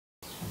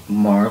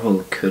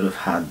Marvel could have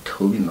had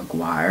Tobey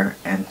Maguire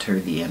enter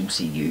the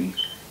MCU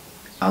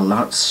a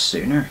lot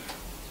sooner.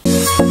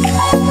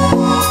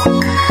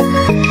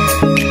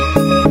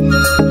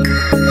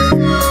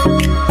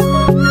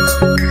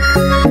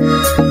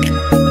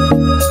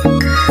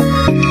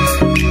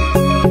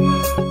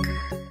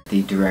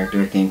 The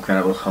director of The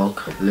Incredible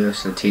Hulk,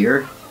 Louis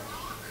Leterrier,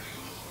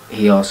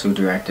 he also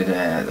directed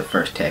the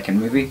first Tekken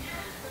movie.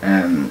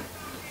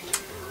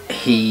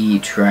 He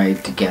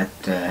tried to get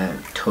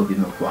Tobey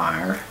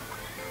Maguire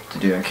to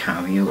do a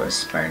cameo as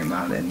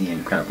Spider-Man in The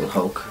Incredible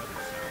Hulk,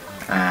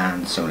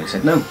 and Sony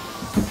said no.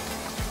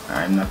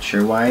 I'm not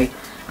sure why,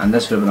 and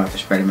this would have been after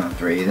Spider-Man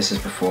 3. This is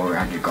before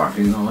Andrew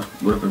Garfield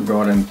would have been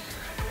brought in,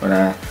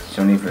 but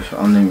Sony for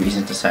unknown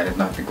reasons decided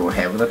not to go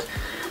ahead with it.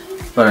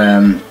 But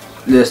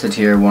Louis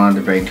Leterrier wanted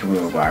to bring Tobey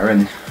Maguire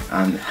in,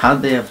 and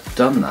had they have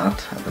done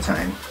that at the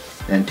time,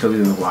 then Tobey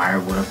Maguire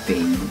would have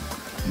been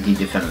the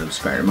definitive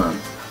Spider-Man.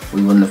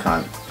 We wouldn't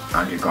have had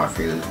Andrew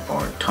Garfield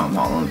or Tom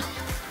Holland,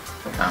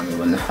 and we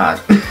wouldn't have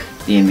had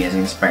the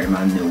Amazing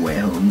Spider-Man No Way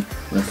Home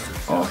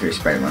with all three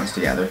Spider-Mans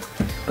together.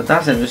 But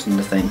that's interesting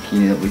to think,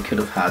 you know, that we could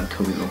have had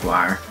Tobey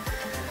Maguire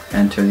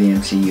enter the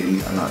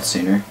MCU a lot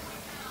sooner.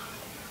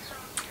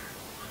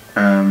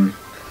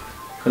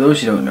 For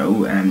those who don't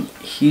know,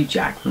 Hugh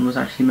Jackman was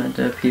actually meant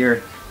to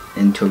appear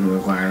in Tobey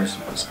Maguire's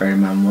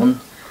Spider-Man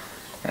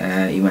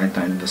 1. He went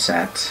down to the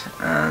set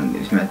and he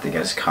was meant to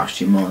get his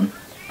costume on,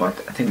 but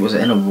I think it was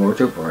in a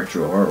wardrobe or a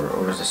drawer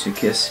or was a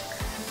suitcase,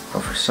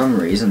 but for some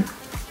reason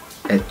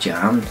it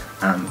jammed,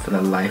 and for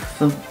the life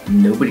of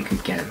them nobody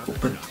could get it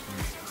open.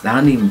 They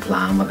hadn't even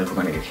planned what they were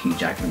going to get Hugh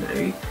Jackman to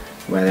do,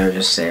 whether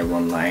just say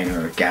one line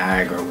or a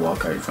gag or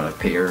walk out in front of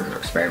Peter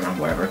or Spider-Man,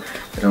 whatever,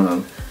 I don't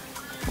know.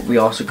 But we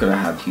also could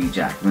have had Hugh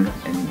Jackman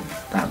in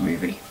that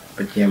movie.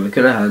 But yeah, we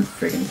could have had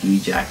freaking Hugh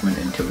Jackman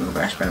in Tobey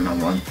Maguire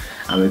Spider-Man 1,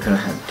 and we could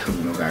have had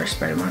Tobey Maguire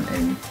Spider-Man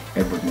in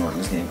Edward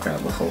Norton's The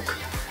Incredible Hulk.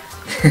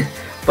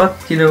 But,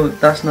 you know,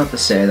 that's not to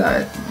say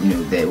that, you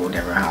know, they won't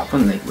ever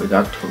happen. Like, we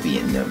got Tobey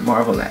in the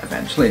Marvel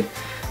eventually,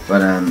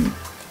 but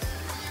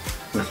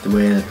with the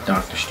way that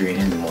Doctor Strange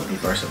and the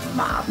Multiverse of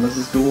Madness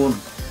is going,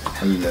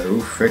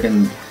 hello,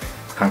 freaking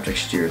Patrick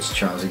Stewart's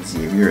Charles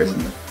Xavier is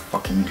in the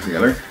fucking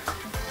trailer.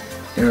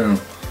 You know,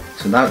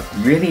 so that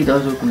really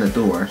does open the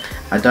door.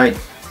 I doubt,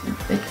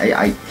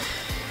 like,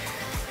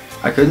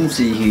 I couldn't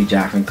see Hugh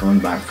Jackman coming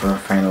back for a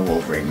final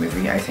Wolverine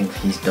movie. I think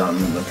he's done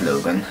with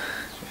Logan.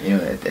 You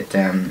know,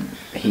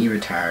 he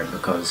retired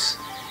because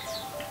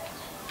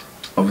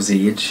of his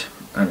age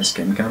and his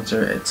skin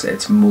cancer.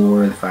 It's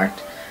more the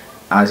fact,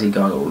 as he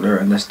got older,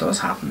 and this does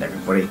happen to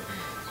everybody,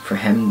 for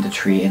him to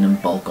train and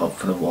bulk up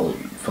for the role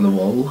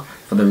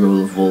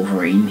of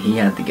Wolverine, he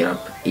had to get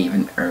up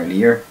even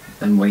earlier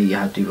than what he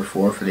had to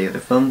before for the other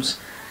films,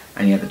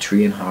 and he had to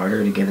train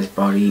harder to get his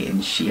body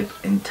in shape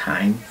in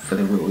time for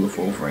the role of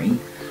Wolverine,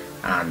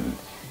 and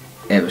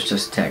it was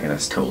just taking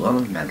its toll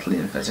on him mentally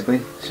and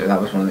physically. So that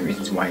was one of the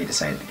reasons why he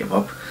decided to give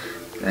up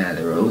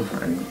the role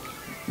and,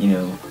 you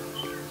know,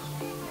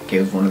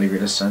 give one of the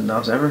greatest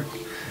send-offs ever.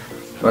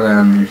 But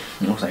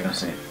what was I gonna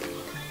say?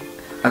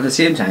 At the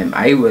same time,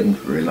 I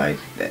wouldn't rule out,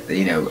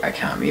 you know, a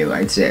cameo.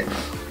 I'd say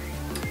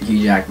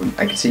Hugh Jackman.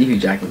 I could see Hugh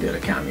Jackman doing a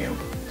cameo.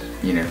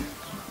 You know,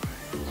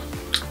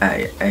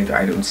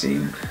 I don't see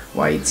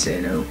why he'd say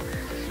no.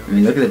 I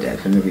mean, look at the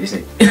Deadpool movies.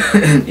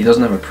 Like, he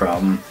doesn't have a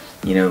problem,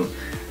 you know,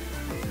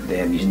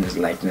 them using his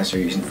likeness or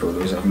using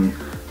photos of him,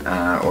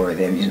 or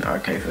them using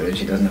archive footage.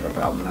 He doesn't have a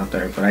problem with that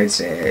there. But I'd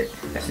say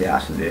if they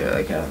asked him to do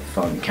like a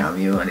fun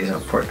cameo and he's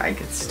up for it, I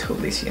could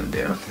totally see him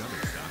doing it.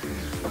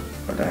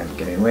 But I'm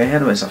getting way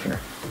ahead of myself here.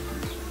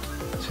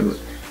 So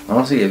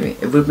honestly, I mean,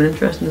 it would have been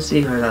interesting to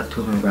see how that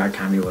Tobey Maguire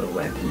cameo would have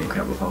went in The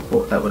Incredible Hulk.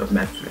 What that would have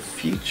meant for the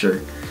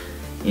future,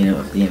 you know,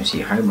 of the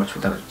MCU. How much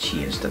would that have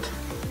changed it?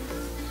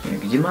 You know,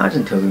 could you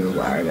imagine Tobey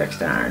Maguire next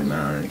to Iron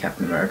Man and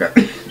Captain America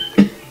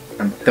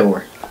and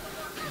Thor?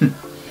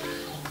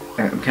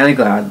 I'm kind of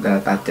glad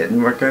that that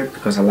didn't work out,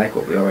 because I like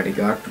what we already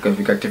got, because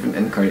we got different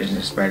incarnations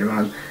of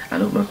Spider-Man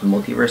and open up the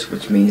multiverse,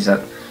 which means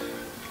that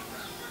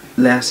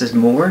less is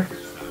more,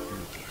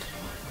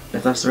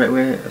 if that's the right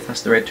way, if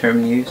that's the right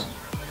term to use.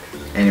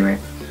 Anyway,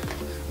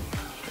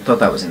 I thought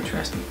that was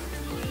interesting.